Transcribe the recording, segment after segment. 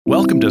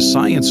Welcome to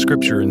Science,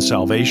 Scripture, and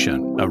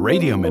Salvation, a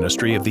radio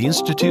ministry of the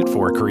Institute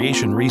for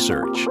Creation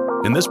Research.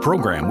 In this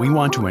program, we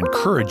want to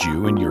encourage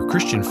you in your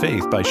Christian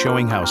faith by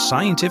showing how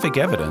scientific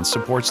evidence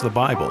supports the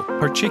Bible,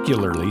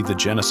 particularly the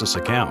Genesis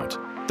account.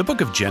 The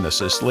book of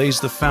Genesis lays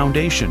the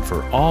foundation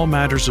for all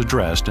matters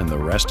addressed in the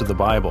rest of the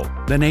Bible: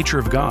 the nature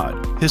of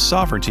God, His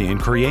sovereignty in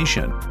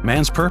creation,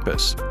 man's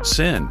purpose,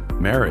 sin,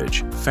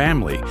 marriage,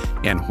 family,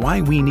 and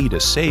why we need a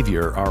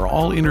Savior are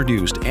all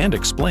introduced and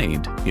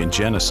explained in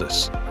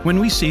Genesis. When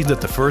we see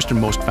that the first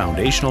and most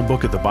foundational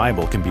book of the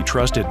Bible can be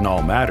trusted in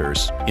all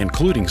matters,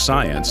 including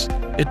science,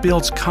 it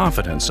builds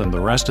confidence in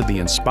the rest of the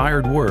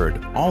inspired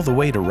Word all the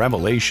way to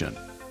Revelation.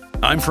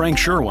 I'm Frank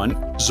Sherwin,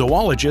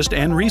 zoologist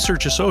and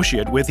research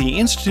associate with the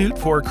Institute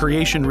for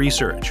Creation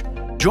Research.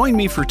 Join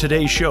me for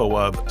today's show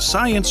of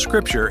Science,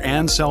 Scripture,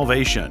 and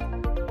Salvation.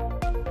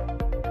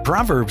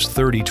 Proverbs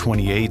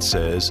 30:28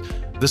 says,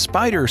 "The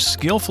spider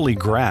skillfully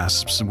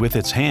grasps with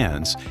its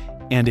hands,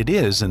 and it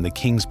is in the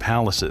king's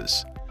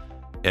palaces."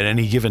 At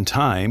any given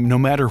time, no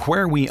matter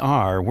where we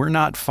are, we're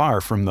not far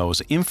from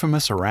those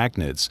infamous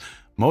arachnids,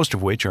 most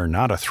of which are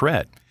not a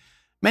threat.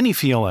 Many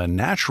feel a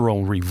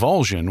natural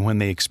revulsion when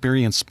they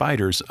experience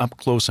spiders up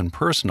close and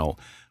personal,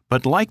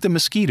 but like the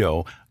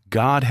mosquito,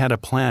 God had a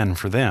plan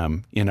for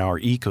them in our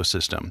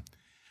ecosystem.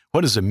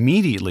 What is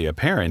immediately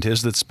apparent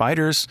is that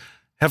spiders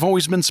have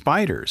always been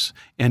spiders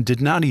and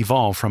did not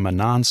evolve from a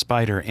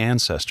non-spider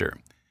ancestor.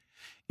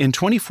 In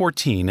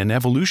 2014, an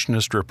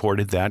evolutionist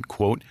reported that,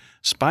 quote,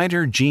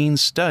 "spider gene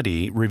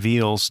study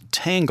reveals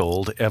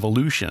tangled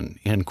evolution,"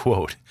 end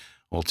quote.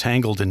 Well,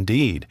 tangled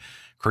indeed.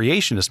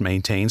 Creationists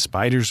maintain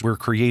spiders were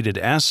created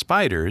as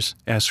spiders,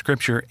 as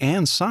Scripture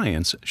and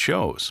science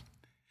shows.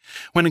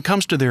 When it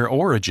comes to their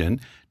origin,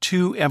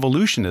 two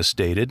evolutionists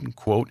stated,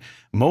 quote,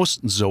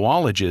 "most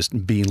zoologists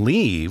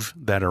believe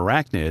that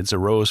arachnids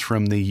arose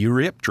from the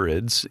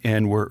eurypterids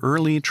and were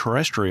early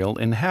terrestrial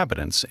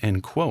inhabitants,"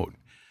 end quote.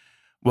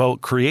 Well,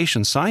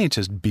 creation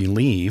scientists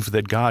believe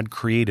that God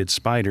created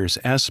spiders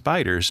as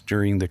spiders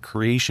during the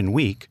creation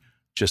week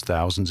just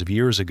thousands of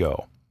years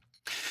ago.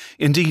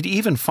 Indeed,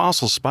 even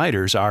fossil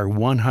spiders are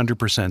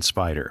 100%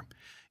 spider.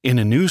 In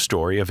a news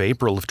story of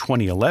April of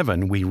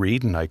 2011, we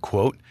read, and I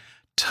quote,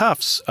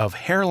 "Tufts of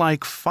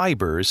hair-like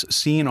fibers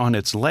seen on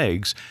its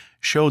legs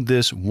showed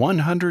this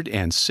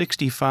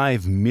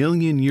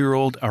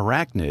 165-million-year-old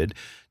arachnid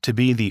to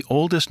be the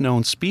oldest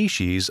known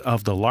species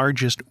of the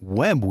largest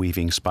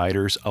web-weaving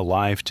spiders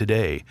alive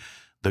today,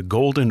 the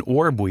golden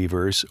orb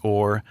weavers,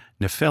 or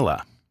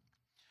Nephila."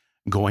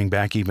 Going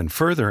back even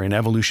further in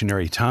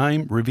evolutionary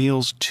time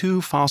reveals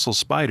two fossil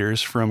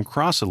spiders from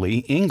Crossley,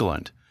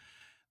 England.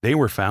 They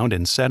were found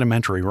in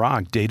sedimentary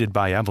rock dated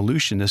by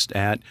evolutionists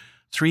at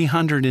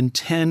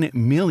 310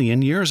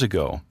 million years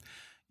ago.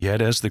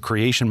 Yet, as the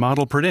creation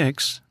model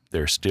predicts,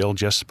 they're still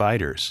just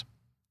spiders.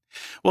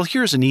 Well,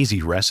 here's an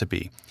easy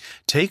recipe.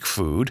 Take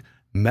food,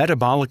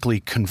 metabolically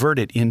convert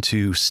it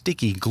into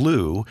sticky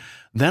glue,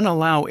 then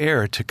allow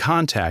air to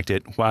contact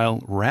it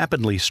while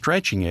rapidly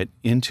stretching it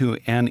into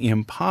an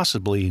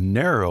impossibly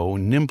narrow,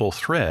 nimble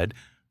thread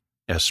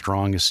as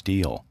strong as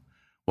steel.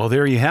 Well,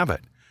 there you have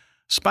it.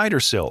 Spider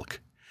silk.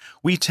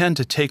 We tend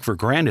to take for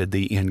granted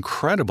the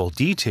incredible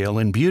detail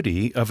and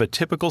beauty of a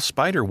typical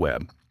spider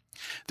web.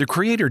 The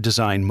Creator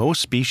designed most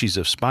species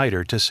of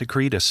spider to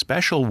secrete a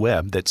special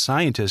web that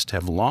scientists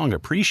have long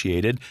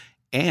appreciated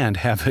and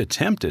have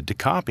attempted to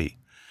copy.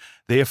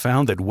 They have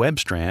found that web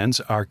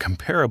strands are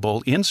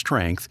comparable in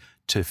strength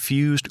to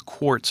fused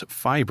quartz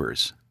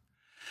fibers.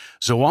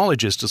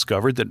 Zoologists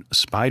discovered that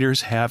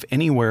spiders have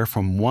anywhere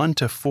from 1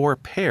 to 4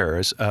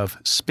 pairs of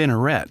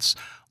spinnerets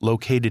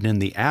located in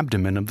the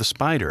abdomen of the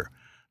spider.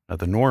 Now,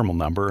 the normal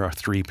number are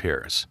 3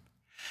 pairs.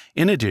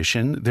 In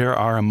addition, there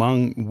are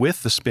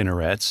with the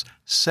spinnerets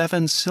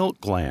 7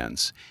 silk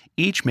glands,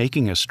 each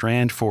making a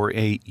strand for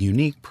a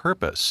unique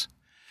purpose.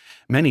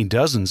 Many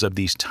dozens of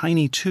these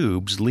tiny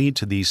tubes lead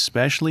to these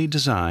specially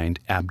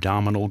designed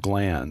abdominal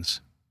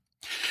glands.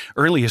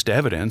 Earliest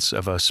evidence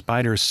of a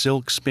spider's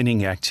silk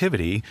spinning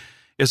activity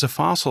is a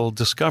fossil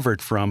discovered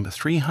from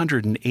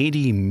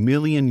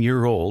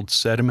 380-million-year-old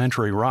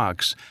sedimentary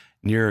rocks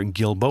near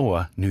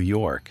Gilboa, New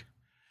York.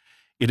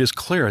 It is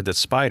clear that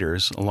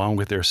spiders, along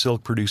with their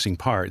silk-producing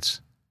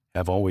parts,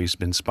 have always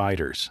been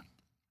spiders.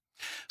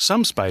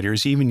 Some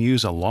spiders even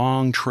use a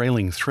long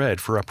trailing thread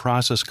for a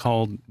process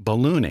called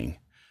ballooning.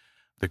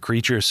 The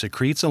creature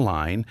secretes a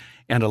line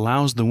and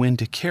allows the wind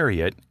to carry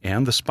it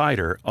and the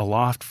spider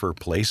aloft for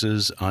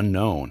places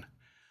unknown.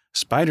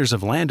 Spiders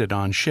have landed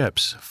on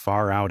ships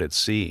far out at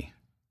sea.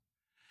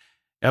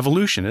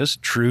 Evolutionists,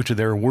 true to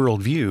their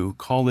worldview,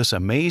 call this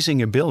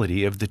amazing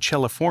ability of the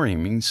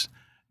cheliforians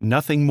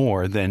nothing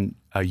more than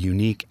a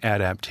unique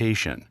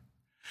adaptation.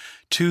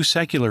 Two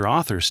secular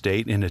authors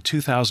state in a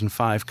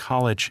 2005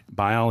 college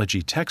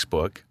biology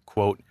textbook,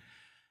 quote,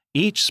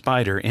 "Each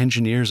spider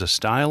engineers a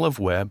style of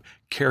web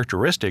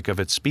characteristic of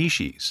its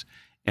species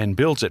and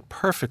builds it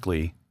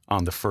perfectly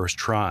on the first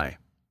try.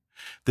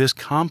 This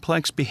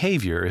complex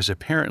behavior is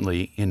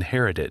apparently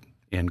inherited,"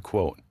 end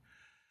quote.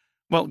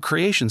 Well,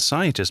 creation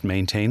scientists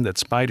maintain that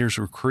spiders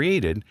were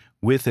created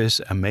with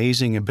this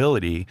amazing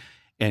ability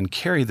and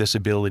carry this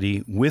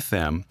ability with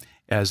them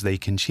as they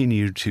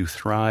continue to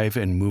thrive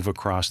and move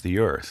across the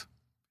earth.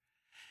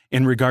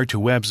 In regard to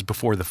webs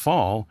before the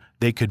fall,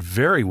 they could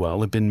very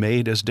well have been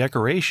made as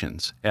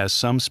decorations, as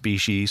some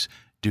species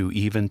do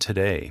even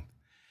today.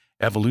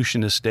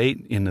 Evolutionists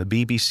state in the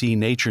BBC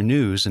Nature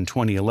News in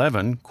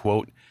 2011,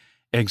 quote,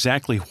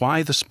 "Exactly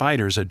why the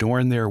spiders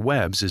adorn their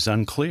webs is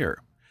unclear.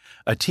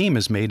 A team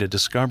has made a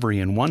discovery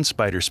in one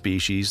spider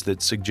species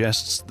that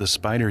suggests the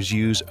spiders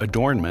use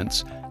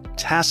adornments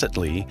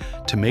tacitly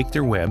to make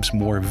their webs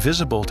more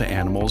visible to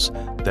animals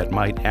that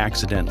might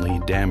accidentally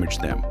damage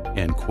them."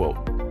 End quote.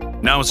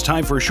 Now it's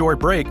time for a short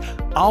break.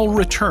 I'll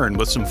return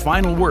with some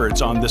final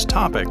words on this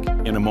topic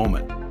in a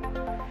moment.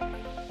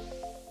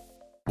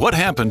 What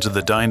happened to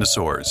the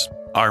dinosaurs?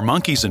 Are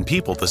monkeys and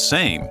people the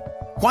same?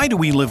 Why do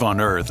we live on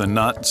Earth and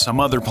not some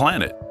other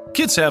planet?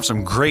 Kids have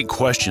some great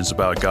questions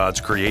about God's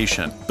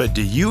creation, but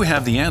do you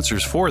have the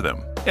answers for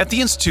them? At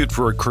the Institute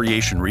for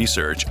Creation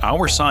Research,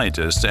 our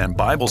scientists and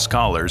Bible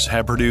scholars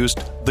have produced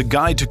The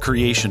Guide to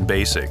Creation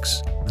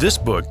Basics. This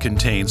book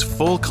contains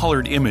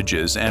full-colored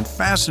images and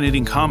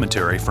fascinating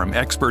commentary from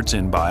experts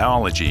in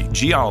biology,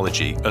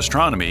 geology,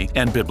 astronomy,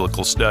 and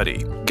biblical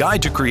study.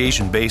 Guide to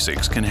Creation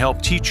Basics can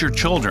help teach your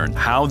children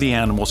how the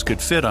animals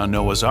could fit on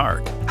Noah's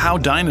Ark, how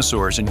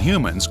dinosaurs and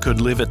humans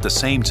could live at the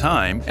same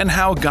time, and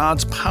how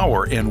God's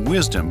power and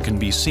wisdom can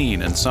be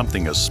seen in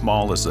something as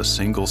small as a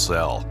single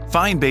cell.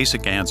 Find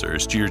basic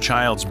answers to your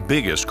child's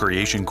biggest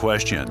creation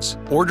questions.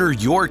 Order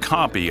your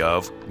copy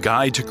of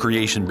Guide to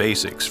Creation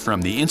Basics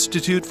from the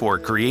Institute for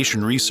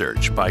Creation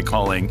Research by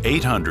calling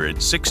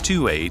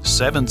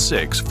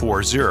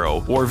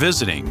 800-628-7640 or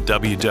visiting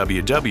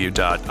www.icr.org.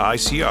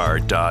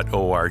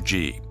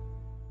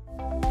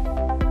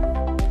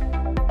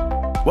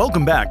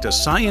 Welcome back to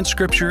Science,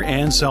 Scripture,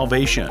 and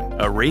Salvation,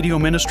 a radio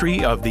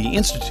ministry of the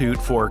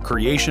Institute for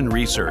Creation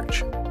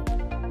Research.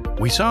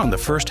 We saw in the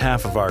first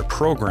half of our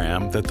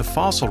program that the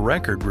fossil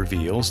record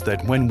reveals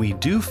that when we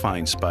do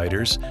find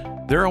spiders,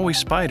 they're always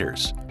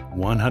spiders,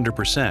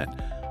 100%,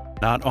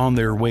 not on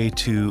their way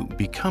to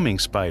becoming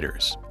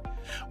spiders.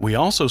 We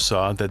also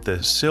saw that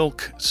the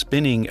silk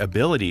spinning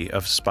ability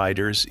of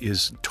spiders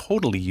is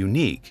totally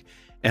unique,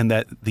 and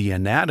that the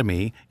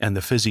anatomy and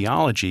the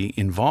physiology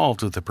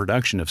involved with the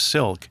production of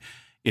silk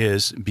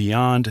is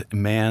beyond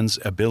man's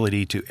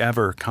ability to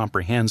ever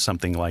comprehend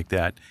something like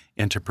that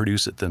and to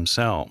produce it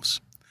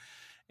themselves.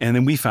 And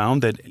then we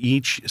found that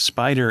each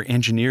spider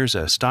engineers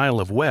a style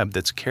of web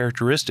that's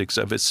characteristics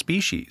of its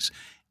species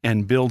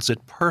and builds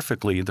it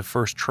perfectly the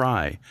first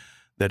try,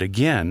 that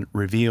again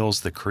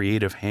reveals the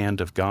creative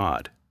hand of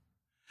God.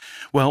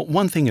 Well,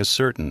 one thing is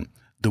certain,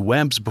 the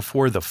webs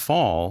before the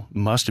fall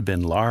must have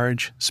been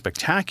large,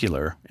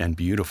 spectacular, and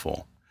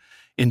beautiful.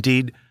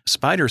 Indeed,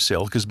 spider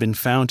silk has been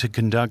found to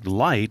conduct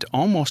light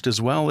almost as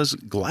well as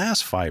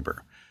glass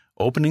fiber,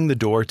 opening the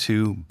door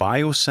to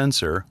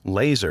biosensor,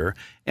 laser,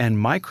 and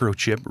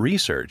microchip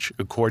research,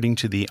 according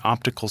to the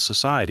Optical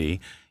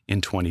Society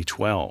in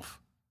 2012.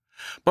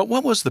 But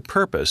what was the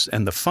purpose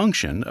and the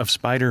function of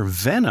spider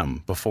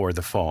venom before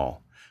the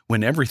fall,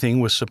 when everything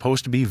was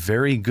supposed to be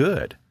very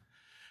good?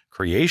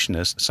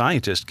 Creationist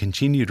scientists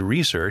continue to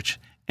research,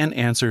 and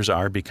answers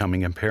are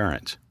becoming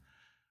apparent.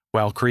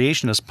 While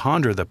creationists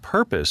ponder the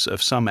purpose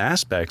of some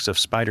aspects of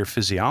spider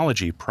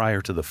physiology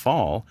prior to the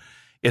fall,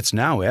 it's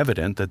now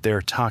evident that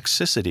their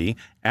toxicity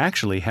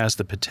actually has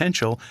the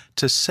potential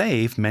to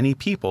save many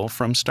people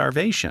from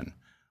starvation.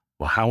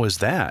 Well, how is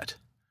that?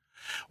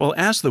 Well,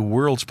 as the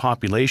world's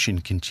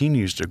population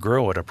continues to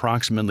grow at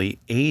approximately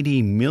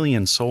 80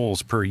 million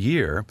souls per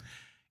year,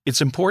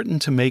 it's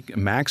important to make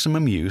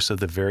maximum use of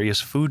the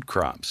various food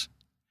crops.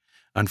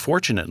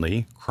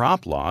 Unfortunately,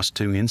 crop loss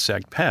to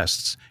insect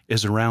pests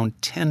is around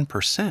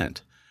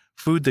 10%,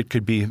 food that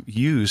could be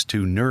used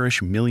to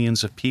nourish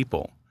millions of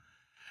people.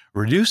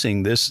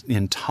 Reducing this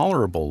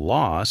intolerable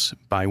loss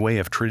by way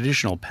of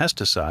traditional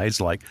pesticides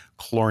like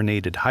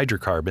chlorinated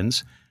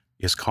hydrocarbons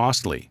is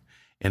costly,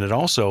 and it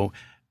also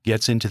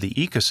gets into the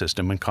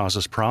ecosystem and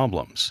causes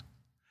problems.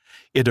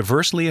 It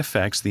adversely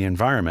affects the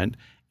environment,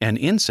 and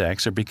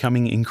insects are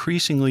becoming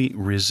increasingly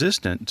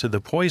resistant to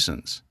the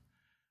poisons.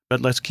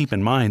 But let's keep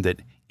in mind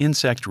that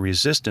insect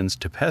resistance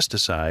to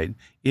pesticide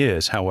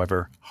is,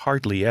 however,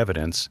 hardly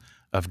evidence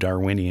of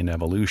Darwinian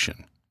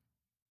evolution.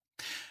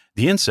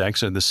 The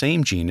insects are the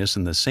same genus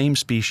and the same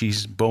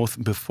species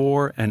both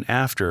before and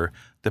after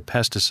the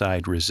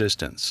pesticide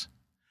resistance.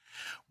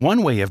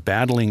 One way of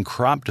battling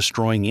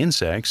crop-destroying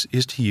insects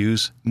is to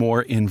use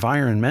more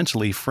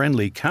environmentally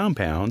friendly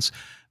compounds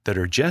that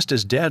are just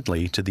as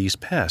deadly to these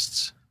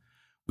pests.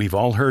 We've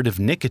all heard of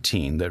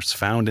nicotine that's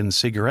found in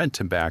cigarette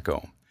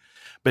tobacco.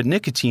 But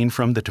nicotine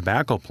from the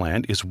tobacco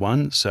plant is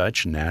one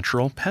such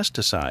natural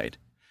pesticide.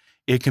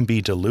 It can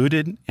be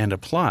diluted and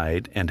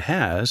applied and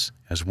has,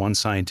 as one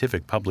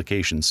scientific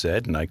publication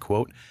said, and I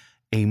quote,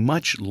 a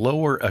much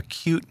lower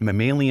acute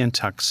mammalian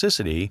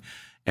toxicity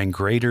and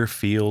greater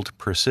field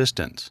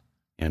persistence,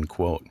 end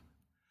quote.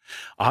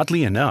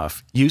 Oddly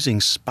enough,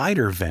 using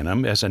spider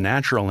venom as a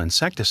natural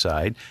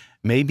insecticide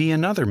may be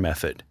another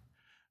method.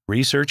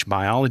 Research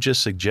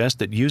biologists suggest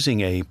that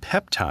using a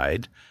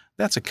peptide,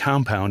 that's a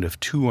compound of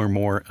 2 or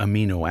more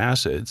amino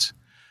acids,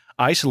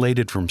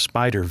 isolated from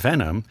spider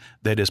venom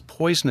that is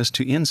poisonous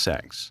to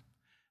insects.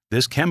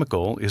 This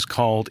chemical is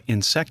called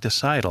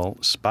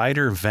insecticidal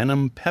spider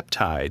venom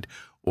peptide,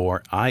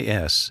 or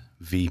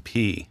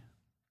ISVP.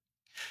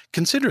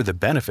 Consider the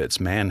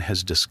benefits man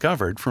has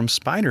discovered from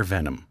spider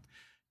venom.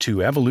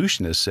 2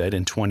 evolutionists said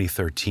in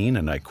 2013,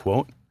 and I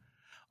quote,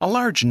 "A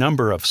large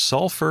number of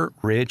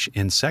sulfur-rich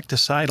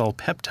insecticidal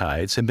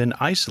peptides have been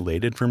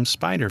isolated from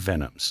spider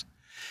venoms.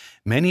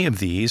 Many of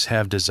these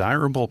have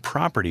desirable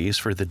properties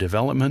for the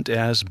development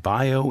as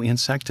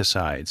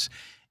bioinsecticides,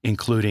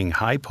 including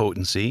high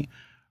potency,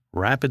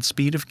 rapid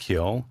speed of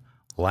kill,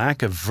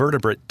 lack of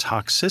vertebrate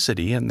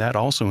toxicity, and that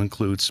also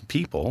includes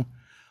people,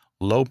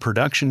 low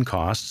production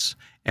costs,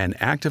 and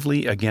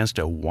actively against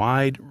a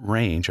wide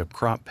range of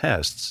crop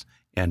pests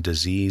and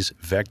disease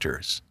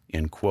vectors."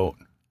 End quote.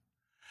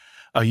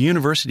 A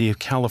University of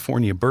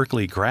California,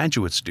 Berkeley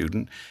graduate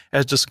student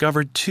has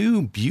discovered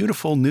 2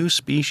 beautiful new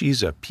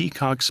species of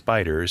peacock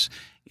spiders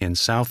in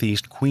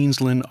southeast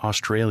Queensland,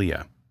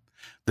 Australia.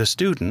 The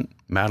student,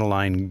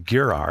 Madeline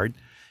Girard,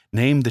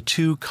 named the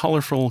 2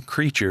 colorful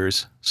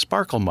creatures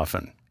Sparkle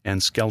Muffin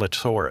and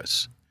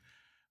Skeletosaurus.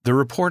 The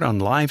report on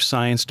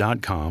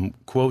livescience.com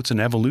quotes an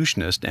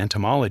evolutionist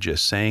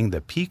entomologist saying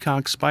the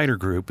peacock spider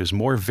group is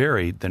more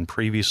varied than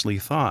previously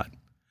thought.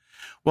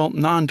 Well,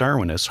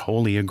 non-Darwinists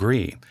wholly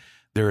agree.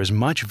 There is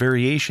much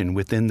variation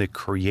within the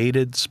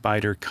created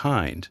spider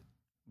kind.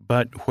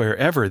 But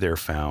wherever they're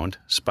found,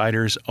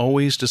 spiders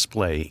always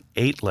display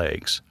 8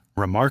 legs,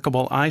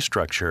 remarkable eye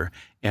structure,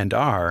 and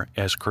are,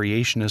 as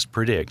creationists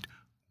predict,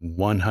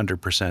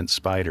 100%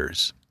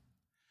 spiders.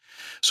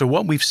 So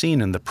what we've seen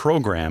in the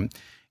program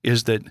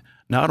is that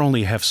not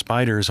only have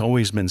spiders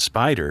always been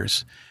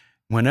spiders,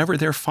 whenever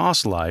they're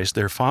fossilized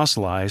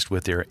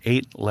with their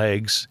 8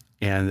 legs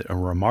and a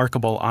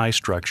remarkable eye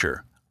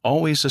structure,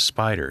 always as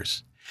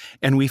spiders.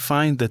 And we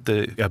find that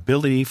the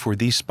ability for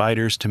these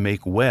spiders to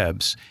make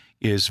webs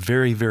is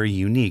very, very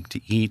unique to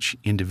each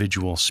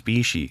individual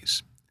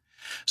species.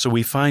 So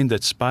we find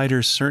that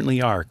spiders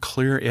certainly are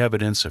clear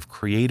evidence of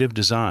creative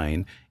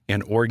design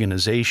and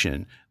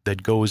organization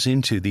that goes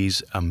into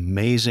these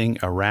amazing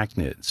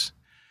arachnids.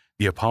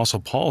 The Apostle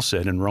Paul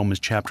said in Romans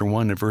chapter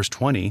 1 and verse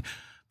 20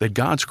 that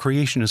God's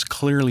creation is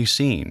clearly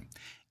seen,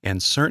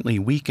 and certainly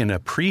we can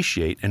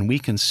appreciate and we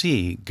can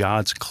see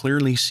God's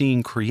clearly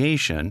seen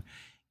creation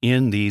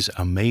in these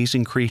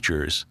amazing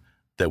creatures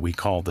that we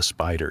call the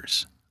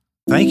spiders.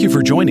 Thank you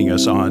for joining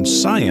us on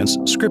Science,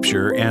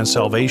 Scripture, and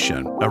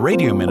Salvation, a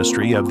radio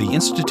ministry of the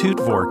Institute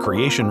for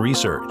Creation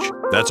Research.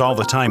 That's all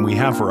the time we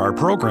have for our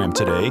program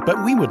today,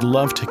 but we would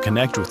love to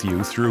connect with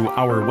you through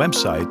our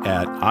website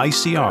at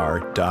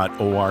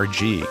icr.org.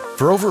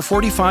 For over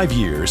 45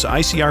 years,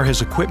 ICR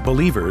has equipped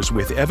believers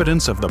with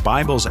evidence of the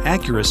Bible's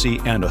accuracy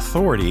and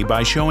authority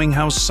by showing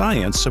how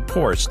science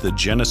supports the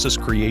Genesis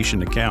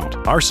creation account.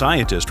 Our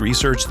scientists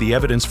research the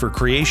evidence for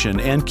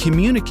creation and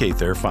communicate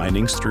their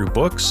findings through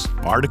books,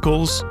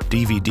 articles,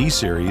 DVD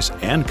series,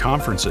 and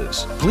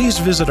conferences. Please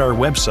visit our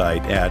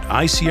website at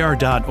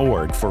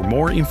icr.org for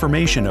more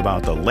information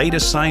about the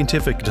latest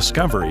scientific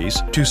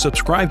discoveries, to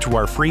subscribe to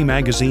our free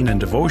magazine and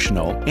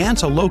devotional, and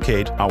to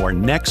locate our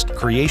next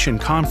creation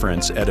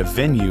conference at a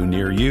venue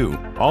near you.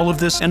 All of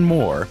this and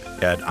more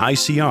at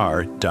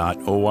icr.org.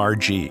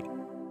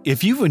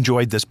 If you've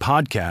enjoyed this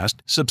podcast,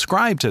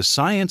 subscribe to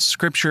Science,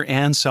 Scripture,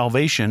 and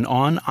Salvation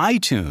on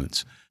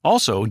iTunes.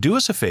 Also, do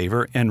us a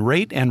favor and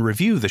rate and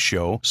review the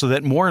show so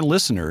that more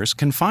listeners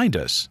can find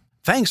us.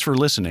 Thanks for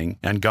listening,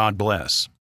 and God bless.